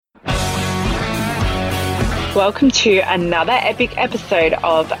Welcome to another epic episode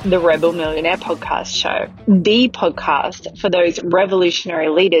of the Rebel Millionaire Podcast Show, the podcast for those revolutionary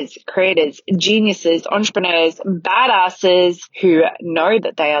leaders, creators, geniuses, entrepreneurs, badasses who know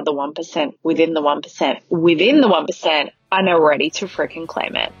that they are the 1% within the 1% and are ready to freaking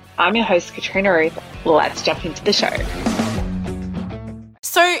claim it. I'm your host, Katrina Ruth. Let's jump into the show.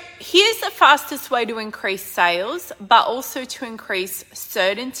 So here's the fastest way to increase sales, but also to increase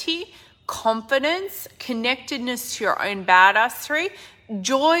certainty, confidence, connectedness to your own badassery,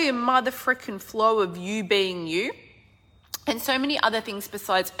 joy and mother frickin' flow of you being you, and so many other things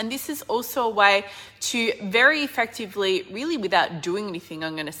besides. And this is also a way to very effectively, really without doing anything,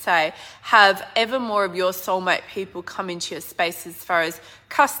 I'm going to say, have ever more of your soulmate people come into your space as far as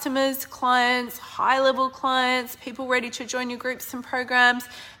customers, clients, high-level clients, people ready to join your groups and programs,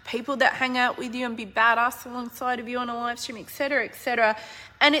 people that hang out with you and be badass alongside of you on a live stream, etc., etc.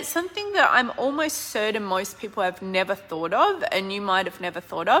 And it's something that I'm almost certain most people have never thought of, and you might have never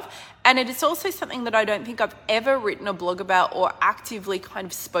thought of. And it is also something that I don't think I've ever written a blog about or actively kind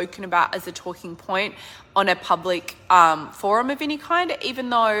of spoken about as a talking point on a public forum of any kind, even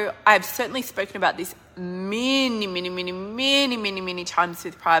though I've certainly spoken about this many times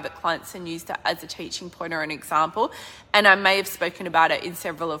with private clients and used it as a teaching point or an example. And I may have spoken about it in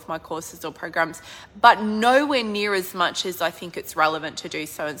several of my courses or programs, but nowhere near as much as I think it's relevant to do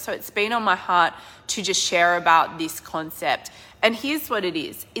so. And so it's been on my heart to just share about this concept. And here's what it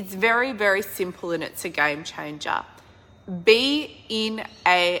is. It's very, very simple, and it's a game changer. Be in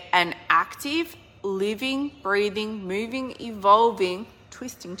an active, living, breathing, moving, evolving,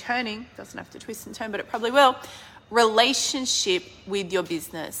 twisting, turning, doesn't have to twist and turn, but it probably will, relationship with your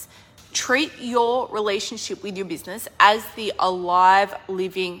business. Treat your relationship with your business as the alive,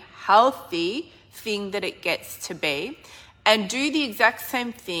 living, healthy thing that it gets to be, and do the exact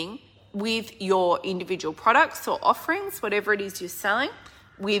same thing with your individual products or offerings, whatever it is you're selling,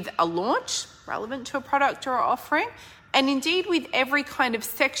 with a launch relevant to a product or offering, and indeed with every kind of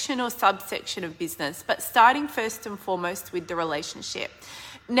section or subsection of business, but starting first and foremost with the relationship.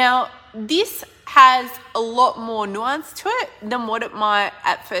 Now, this has a lot more nuance to it than what it might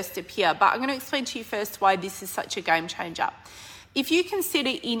at first appear, but I'm going to explain to you first why this is such a game changer. If you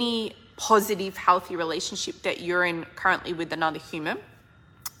consider any positive, healthy relationship that you're in currently with another human,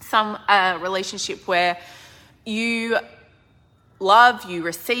 some relationship where you love, you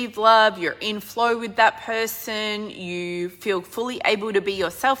receive love, you're in flow with that person, you feel fully able to be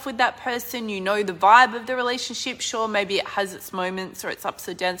yourself with that person, you know the vibe of the relationship. Sure, maybe it has its moments or its ups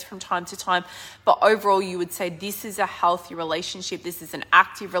or downs from time to time, but overall you would say this is a healthy relationship, this is an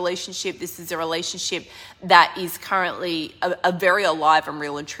active relationship, this is a relationship that is currently a very alive and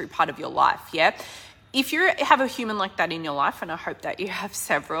real and true part of your life, yeah? If you have a human like that in your life, and I hope that you have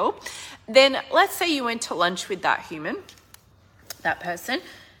several, then let's say you went to lunch with that human, that person,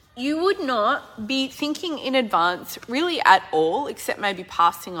 you would not be thinking in advance really at all, except maybe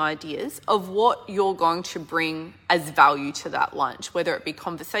passing ideas of what you're going to bring as value to that lunch, whether it be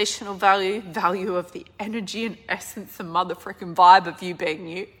conversational value, value of the energy and essence and mother freaking vibe of you being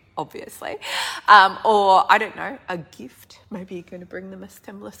you, obviously, or I don't know, a gift. Maybe you're going to bring them a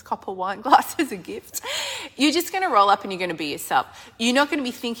stemless copper wine glass as a gift. You're just going to roll up and you're going to be yourself. You're not going to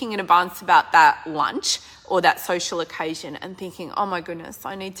be thinking in advance about that lunch or that social occasion and thinking, oh my goodness,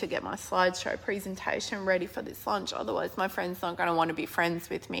 I need to get my slideshow presentation ready for this lunch. Otherwise, my friend's not going to want to be friends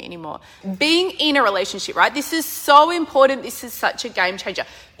with me anymore. Being in a relationship, right? This is so important. This is such a game changer.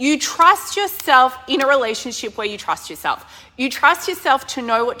 You trust yourself in a relationship where you trust yourself. You trust yourself to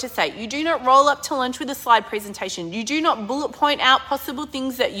know what to say. You do not roll up to lunch with a slide presentation. You do not bullet point out possible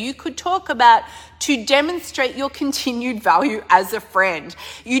things that you could talk about to demonstrate your continued value as a friend.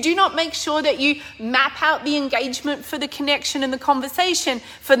 You do not make sure that you map out the engagement for the connection and the conversation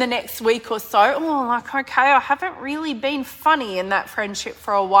for the next week or so. Oh, like, okay, I haven't really been funny in that friendship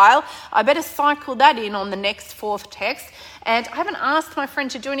for a while. I better cycle that in on the next fourth text. And I haven't asked my friend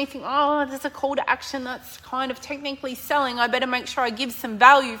to do anything. Oh, there's a call to action that's kind of technically selling. I better make sure I give some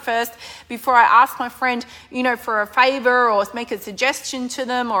value first before I ask my friend, for a favor or make a suggestion to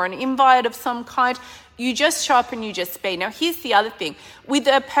them or an invite of some kind. You just show up and you just be. Now, here's the other thing. With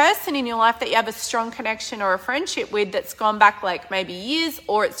a person in your life that you have a strong connection or a friendship with that's gone back like maybe years,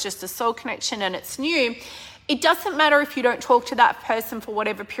 or it's just a soul connection and it's new, it doesn't matter if you don't talk to that person for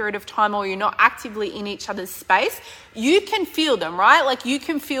whatever period of time or you're not actively in each other's space. You can feel them, right? Like you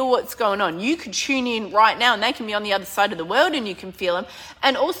can feel what's going on. You could tune in right now and they can be on the other side of the world and you can feel them.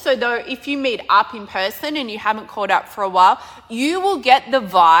 And also though, if you meet up in person and you haven't caught up for a while, you will get the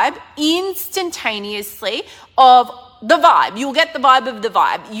vibe instantaneously of the vibe. You'll get the vibe of the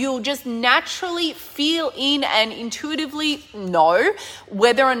vibe. You'll just naturally feel in and intuitively know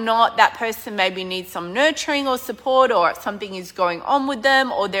whether or not that person maybe needs some nurturing or support, or something is going on with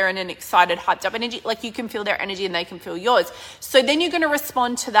them, or they're in an excited, hyped up energy. Like, you can feel their energy and they can feel yours. So then you're going to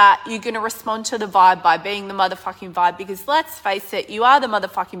respond to that. You're going to respond to the vibe by being the motherfucking vibe, because let's face it, you are the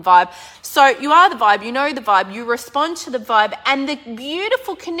motherfucking vibe. So you are the vibe, you know the vibe, you respond to the vibe, and the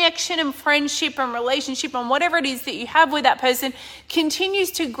beautiful connection and friendship and relationship and whatever it is that you have with that person continues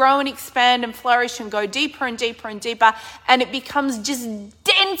to grow and expand and flourish and go deeper and deeper and deeper, and it becomes just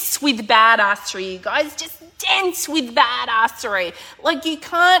dense with badassery, you guys, just dense with badassery. Like, you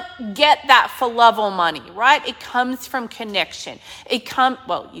can't get that for love or money, right? It comes from connection.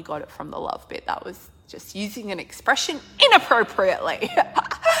 Well, you got it from the love bit. That was just using an expression inappropriately.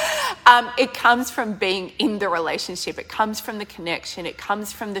 It comes from being in the relationship. It comes from the connection. It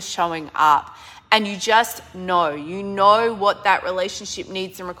comes from the showing up. And you just know, what that relationship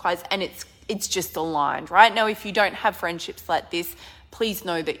needs and requires, and it's just aligned, right? Now, if you don't have friendships like this, please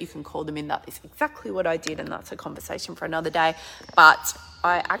know that you can call them in. That is exactly what I did, and that's a conversation for another day. But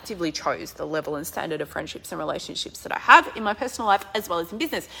I actively chose the level and standard of friendships and relationships that I have in my personal life as well as in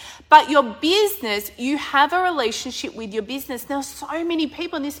business. But your business, you have a relationship with your business. Now, so many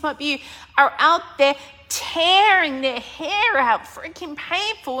people, and this might be you, are out there tearing their hair out, freaking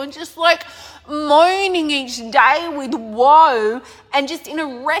painful, and just like moaning each day with woe, and just in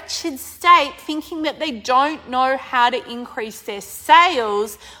a wretched state, thinking that they don't know how to increase their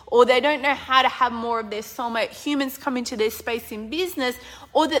sales, or they don't know how to have more of their soulmate humans come into their space in business,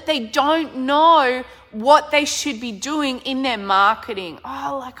 or that they don't know what they should be doing in their marketing.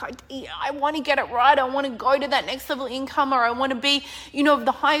 Oh, like I want to get it right. I want to go to that next level income, or I want to be, of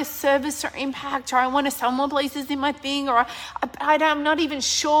the highest service or impact, or I want to sell more places in my thing, or I'm not even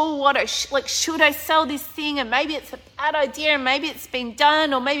sure what should I sell this thing? And maybe it's a bad idea, and maybe it's been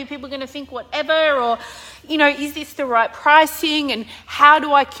done, or maybe people are going to think whatever, or, is this the right pricing, and how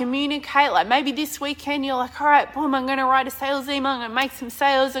do I communicate? Like, maybe this weekend you're like, all right, boom, I'm going to write a sales email, I'm going to make some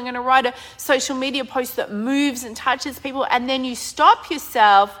sales, I'm going to write a social media post that moves and touches people, and then you stop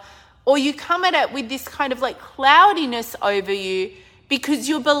yourself, or you come at it with this kind of like cloudiness over you, because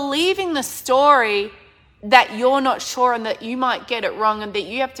you're believing the story that you're not sure, and that you might get it wrong, and that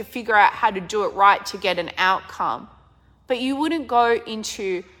you have to figure out how to do it right to get an outcome. But you wouldn't go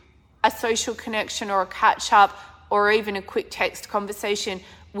into a social connection or a catch up or even a quick text conversation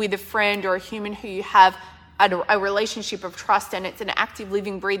with a friend or a human who you have a relationship of trust, and it's an active,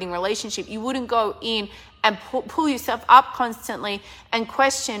 living, breathing relationship. You wouldn't go in and pull yourself up constantly and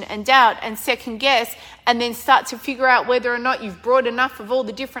question and doubt and second guess, and then start to figure out whether or not you've brought enough of all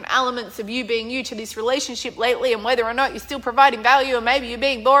the different elements of you being you to this relationship lately, and whether or not you're still providing value, or maybe you're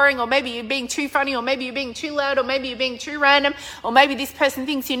being boring, or maybe you're being too funny, or maybe you're being too loud, or maybe you're being too random, or maybe this person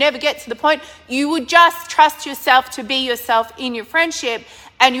thinks you never get to the point. You would just trust yourself to be yourself in your friendship,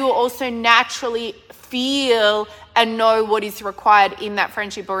 and you will also naturally feel and know what is required in that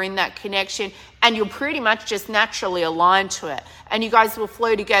friendship or in that connection, and you'll pretty much just naturally align to it, and you guys will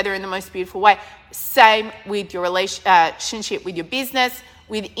flow together in the most beautiful way. Same with your relationship with your business,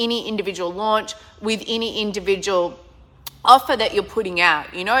 with any individual launch, with any individual offer that you're putting out.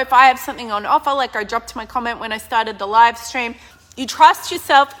 If I have something on offer, like I dropped my comment when I started the live stream, you trust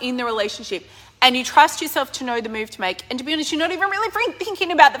yourself in the relationship, and you trust yourself to know the move to make. And to be honest, you're not even really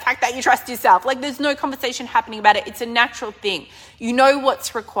thinking about the fact that you trust yourself. Like, there's no conversation happening about it. It's a natural thing. You know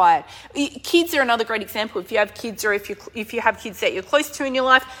what's required. Kids are another great example. If you have kids, or if you have kids that you're close to in your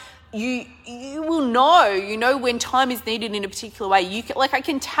life, you will know, when time is needed in a particular way. I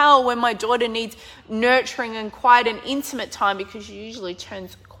can tell when my daughter needs nurturing and quiet and intimate time, because she usually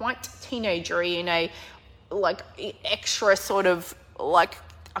turns quite teenagery in a extra sort of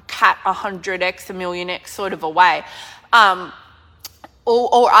a cat 100x, a million x sort of a way,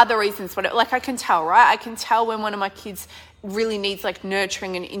 or other reasons. But I can tell, right? I can tell when one of my kids really needs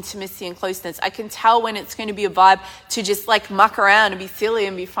nurturing and intimacy and closeness. I can tell when it's going to be a vibe to just muck around and be silly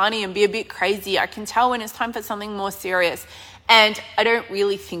and be funny and be a bit crazy. I can tell when it's time for something more serious. And I don't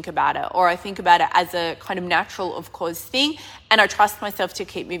really think about it, or I think about it as a kind of natural, of course, thing. And I trust myself to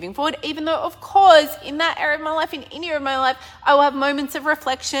keep moving forward, even though, of course, in that area of my life, in any area of my life, I will have moments of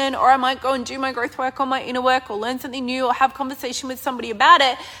reflection, or I might go and do my growth work or my inner work, or learn something new, or have conversation with somebody about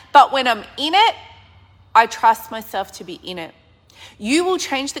it. But when I'm in it, I trust myself to be in it. You will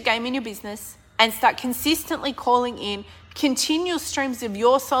change the game in your business and start consistently calling in continual streams of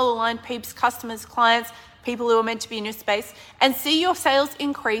your soul-aligned peeps, customers, clients, people who are meant to be in your space, and see your sales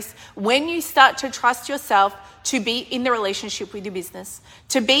increase when you start to trust yourself to be in the relationship with your business,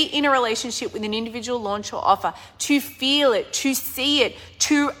 to be in a relationship with an individual launch or offer, to feel it, to see it,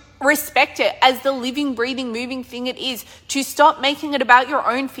 to respect it as the living, breathing, moving thing it is, to stop making it about your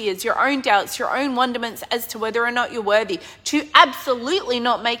own fears, your own doubts, your own wonderments as to whether or not you're worthy, to absolutely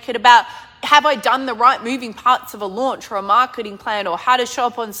not make it about, have I done the right moving parts of a launch or a marketing plan or how to show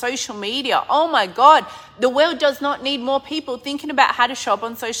up on social media? Oh my God, the world does not need more people thinking about how to show up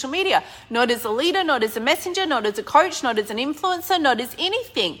on social media. Not as a leader, not as a messenger, not as a coach, not as an influencer, not as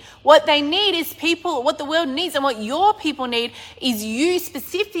anything. What they need is people, what the world needs and what your people need is you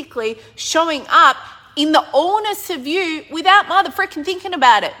specifically showing up in the allness of you without motherfucking thinking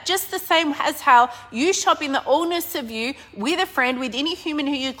about it. Just the same as how you shop in the allness of you with a friend, with any human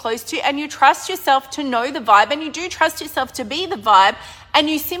who you're close to, and you trust yourself to know the vibe, and you do trust yourself to be the vibe, and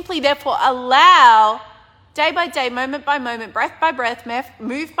you simply therefore allow day by day, moment by moment, breath by breath,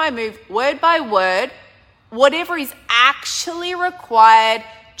 move by move, word by word, whatever is actually required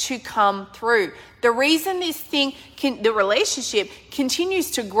to come through. The reason this thing, the relationship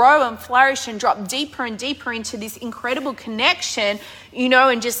continues to grow and flourish and drop deeper and deeper into this incredible connection,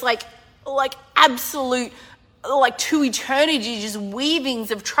 and just like absolute, like to eternity, just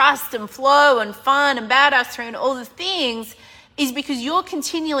weavings of trust and flow and fun and badassery and all the things, is because you're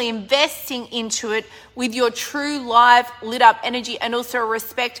continually investing into it with your true, live, lit up energy, and also a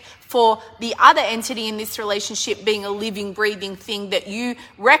respect for the other entity in this relationship being a living, breathing thing that you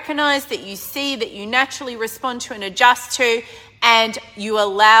recognize, that you see, that you naturally respond to and adjust to, and you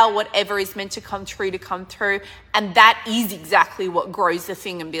allow whatever is meant to come through. And that is exactly what grows the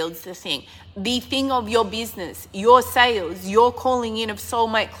thing and builds the thing. The thing of your business, your sales, your calling in of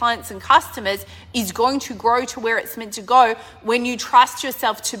soulmate clients and customers is going to grow to where it's meant to go when you trust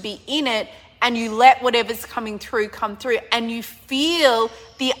yourself to be in it, and you let whatever's coming through come through, and you feel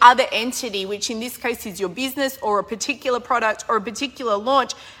the other entity, which in this case is your business or a particular product or a particular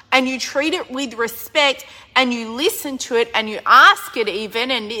launch, and you treat it with respect, and you listen to it, and you ask it even,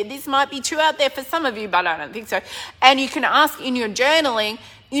 and this might be too out there for some of you, but I don't think so, and you can ask in your journaling,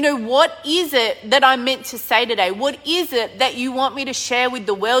 what is it that I'm meant to say today? What is it that you want me to share with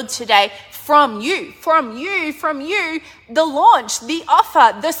the world today? From you, the launch, the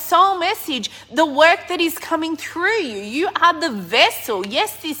offer, the soul message, the work that is coming through you. You are the vessel.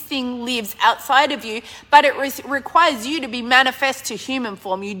 Yes, this thing lives outside of you, but it requires you to be manifest to human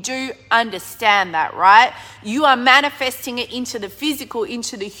form. You do understand that, right? You are manifesting it into the physical,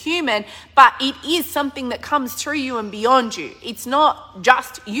 into the human, but it is something that comes through you and beyond you. It's not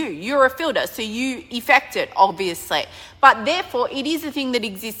just you. You're a filter, so you affect it, obviously. But therefore, it is a thing that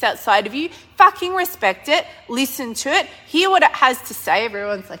exists outside of you. Fucking respect it, listen to it, hear what it has to say.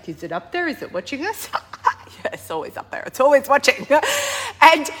 Everyone's like, is it up there? Is it watching us? Yeah, it's always up there. It's always watching.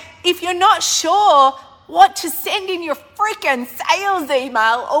 And if you're not sure what to send in your freaking sales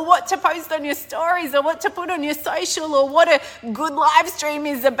email, or what to post on your stories, or what to put on your social, or what a good live stream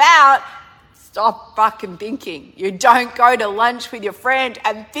is about, stop fucking thinking. You don't go to lunch with your friend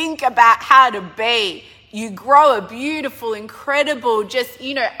and think about how to be. You grow a beautiful, incredible, just,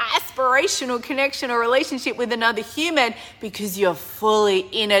 aspirational connection or relationship with another human because you're fully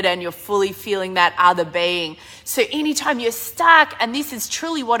in it and you're fully feeling that other being. So anytime you're stuck, and this is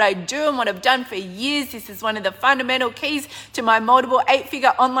truly what I do and what I've done for years, this is one of the fundamental keys to my multiple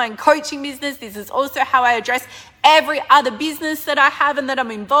 8-figure online coaching business. This is also how I address every other business that I have and that I'm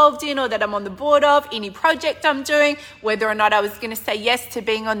involved in or that I'm on the board of, any project I'm doing, whether or not I was going to say yes to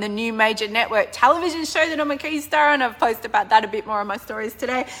being on the new major network television show that I'm a key star on. I've posted about that a bit more on my stories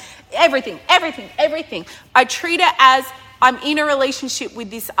today. Everything. I treat it as I'm in a relationship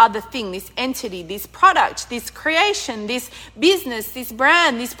with this other thing, this entity, this product, this creation, this business, this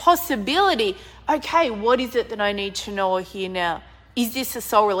brand, this possibility. Okay, what is it that I need to know or hear now? Is this a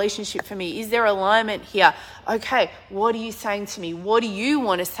soul relationship for me? Is there alignment here? Okay, what are you saying to me? What do you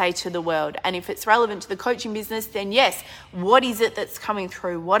want to say to the world? And if it's relevant to the coaching business, then yes, what is it that's coming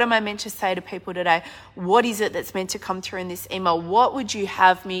through? What am I meant to say to people today? What is it that's meant to come through in this email? What would you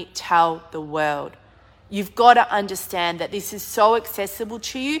have me tell the world? You've got to understand that this is so accessible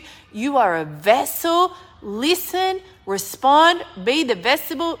to you. You are a vessel. Listen, respond, be the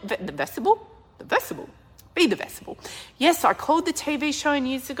vessel. Be the vessel. Yes, I called the TV show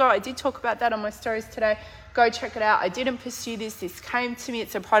years ago. I did talk about that on my stories today. Go check it out. I didn't pursue this. This came to me.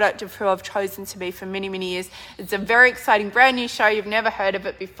 It's a product of who I've chosen to be for many, many years. It's a very exciting, brand new show. You've never heard of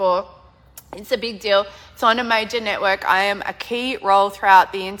it before. It's a big deal. It's on a major network. I am a key role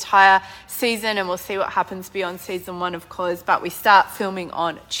throughout the entire season, and we'll see what happens beyond season 1, of course, but we start filming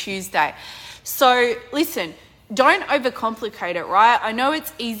on Tuesday. So listen, don't overcomplicate it, right? I know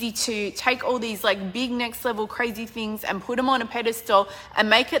it's easy to take all these like big next level crazy things and put them on a pedestal and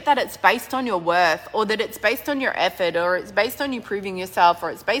make it that it's based on your worth, or that it's based on your effort, or it's based on you proving yourself, or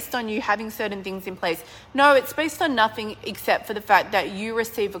it's based on you having certain things in place. No, it's based on nothing except for the fact that you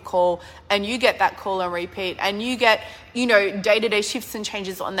receive a call and you get that call on repeat, and you get, you know, day-to-day shifts and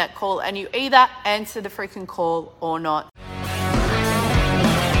changes on that call, and you either answer the freaking call or not.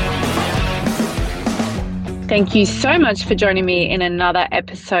 Thank you so much for joining me in another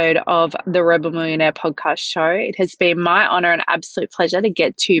episode of the Rebel Millionaire podcast show. It has been my honor and absolute pleasure to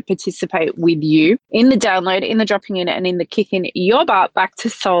get to participate with you in the download, in the dropping in, and in the kicking your butt back to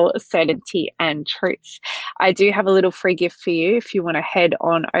soul, certainty, and truth. I do have a little free gift for you if you want to head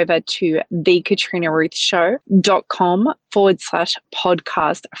on over to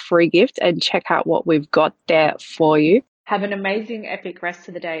thekatrinaruthshow.com/podcast free gift and check out what we've got there for you. Have an amazing, epic rest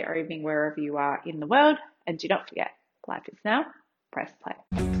of the day or evening wherever you are in the world. And do not forget, life is now. Press play.